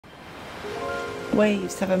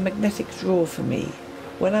Waves have a magnetic draw for me.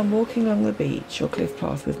 When I'm walking along the beach or cliff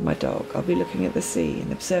path with my dog, I'll be looking at the sea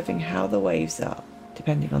and observing how the waves are,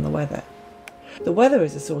 depending on the weather. The weather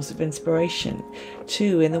is a source of inspiration,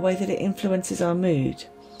 too, in the way that it influences our mood.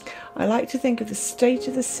 I like to think of the state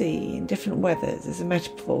of the sea in different weathers as a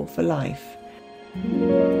metaphor for life.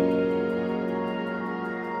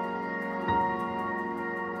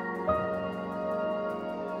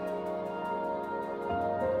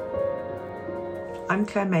 I'm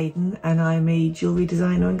Clare Maiden and I'm a jewellery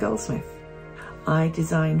designer and goldsmith. I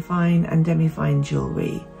design fine and demi-fine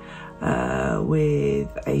jewellery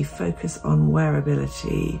with a focus on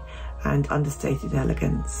wearability and understated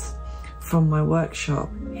elegance from my workshop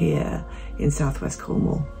here in southwest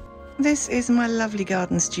Cornwall. This is my lovely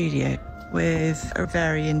garden studio with a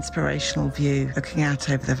very inspirational view looking out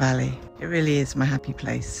over the valley. It really is my happy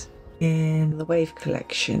place. In the Wave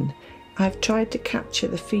collection, I've tried to capture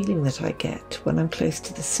the feeling that I get when I'm close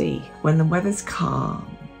to the sea. When the weather's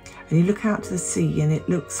calm and you look out to the sea and it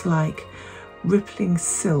looks like rippling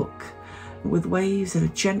silk with waves that are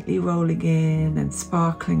gently rolling in and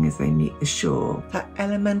sparkling as they meet the shore. That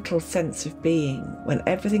elemental sense of being when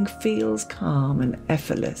everything feels calm and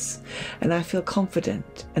effortless and I feel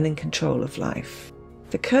confident and in control of life.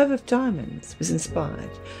 The curve of diamonds was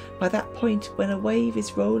inspired by that point when a wave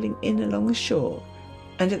is rolling in along the shore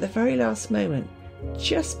and at the very last moment,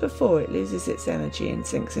 just before it loses its energy and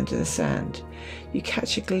sinks into the sand, you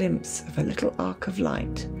catch a glimpse of a little arc of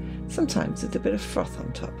light, sometimes with a bit of froth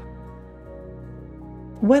on top.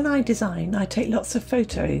 When I design, I take lots of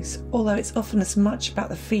photos, although it's often as much about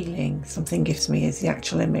the feeling something gives me as the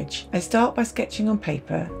actual image. I start by sketching on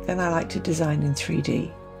paper, then I like to design in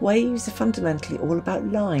 3D. Waves are fundamentally all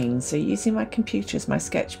about lines, so using my computer as my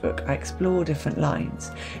sketchbook, I explore different lines,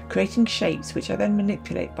 creating shapes which I then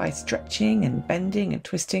manipulate by stretching and bending and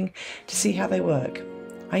twisting to see how they work.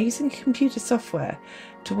 I'm using computer software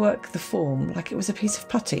to work the form like it was a piece of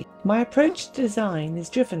putty. My approach to design is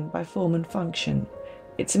driven by form and function.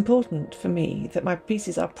 It's important for me that my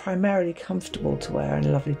pieces are primarily comfortable to wear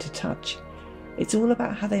and lovely to touch. It's all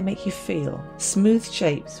about how they make you feel. Smooth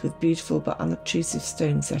shapes with beautiful but unobtrusive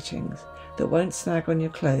stone settings that won't snag on your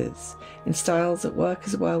clothes, in styles that work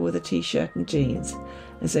as well with a t-shirt and jeans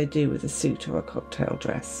as they do with a suit or a cocktail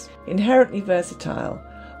dress. Inherently versatile,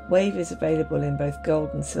 Wave is available in both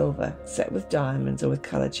gold and silver, set with diamonds or with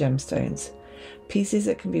coloured gemstones. Pieces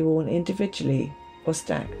that can be worn individually or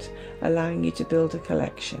stacked, allowing you to build a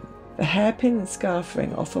collection. The hairpin and scarf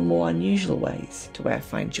ring offer more unusual ways to wear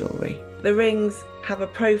fine jewellery. The rings have a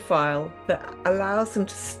profile that allows them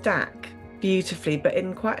to stack beautifully, but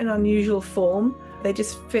in quite an unusual form. They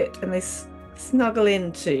just fit and they snuggle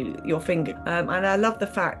into your finger. And I love the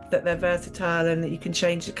fact that they're versatile and that you can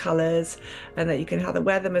change the colours and that you can either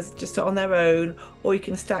wear them as just on their own or you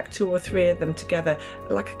can stack 2 or 3 of them together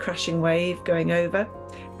like a crashing wave going over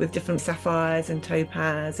with different sapphires and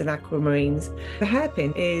topaz and aquamarines. The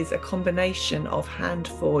hairpin is a combination of hand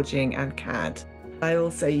forging and CAD. I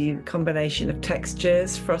also use a combination of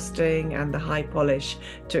textures, frosting and the high polish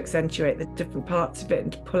to accentuate the different parts of it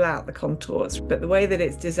and to pull out the contours. But the way that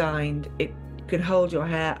it's designed, it can hold your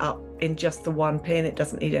hair up in just the one pin. It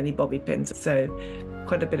doesn't need any bobby pins. So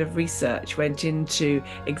quite a bit of research went into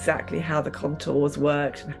exactly how the contours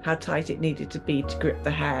worked and how tight it needed to be to grip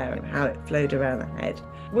the hair and how it flowed around the head.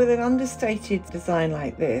 With an understated design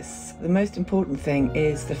like this, the most important thing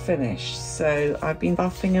is the finish. So I've been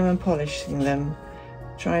buffing them and polishing them,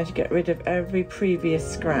 trying to get rid of every previous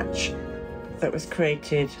scratch that was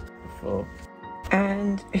created before.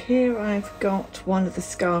 And here I've got one of the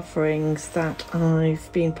scarf rings that I've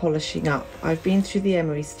been polishing up. I've been through the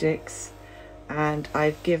emery sticks and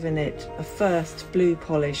I've given it a first blue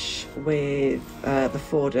polish with the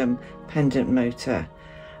Fordham pendant motor.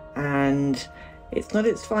 And it's not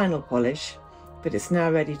its final polish, but it's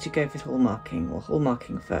now ready to go for hallmarking, or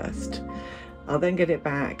hallmarking first. I'll then get it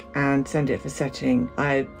back and send it for setting.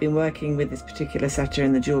 I've been working with this particular setter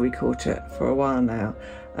in the jewellery quarter for a while now,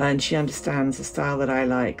 and she understands the style that I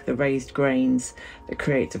like, the raised grains that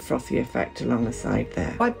creates a frothy effect along the side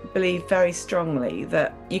there. I believe very strongly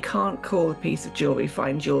that you can't call a piece of jewellery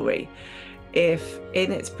fine jewellery if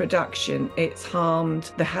in its production it's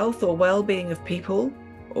harmed the health or well-being of people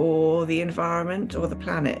or the environment or the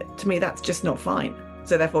planet. To me, that's just not fine.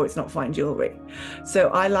 So therefore it's not fine jewellery. So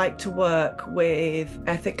I like to work with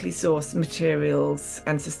ethically sourced materials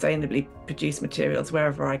and sustainably produced materials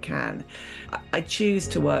wherever I can. I choose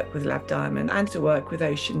to work with lab diamond and to work with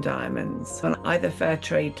ocean diamonds on either fair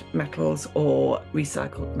trade metals or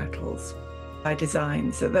recycled metals. I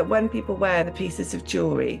design, so that when people wear the pieces of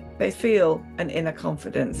jewellery, they feel an inner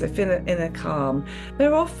confidence, they feel an inner calm.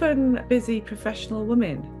 They're often busy professional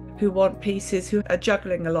women who want pieces, who are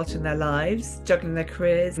juggling a lot in their lives, juggling their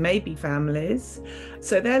careers, maybe families.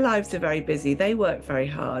 So their lives are very busy, they work very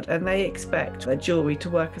hard, and they expect their jewellery to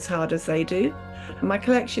work as hard as they do. My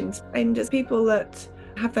collection's aimed at people that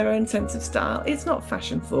have their own sense of style. It's not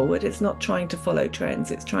fashion forward, it's not trying to follow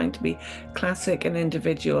trends, it's trying to be classic and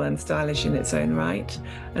individual and stylish in its own right,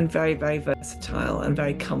 and very, very versatile and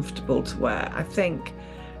very comfortable to wear. I think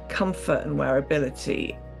comfort and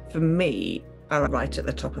wearability, for me, are right at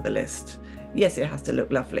the top of the list. Yes, it has to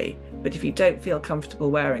look lovely, but if you don't feel comfortable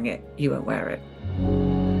wearing it, you won't wear it.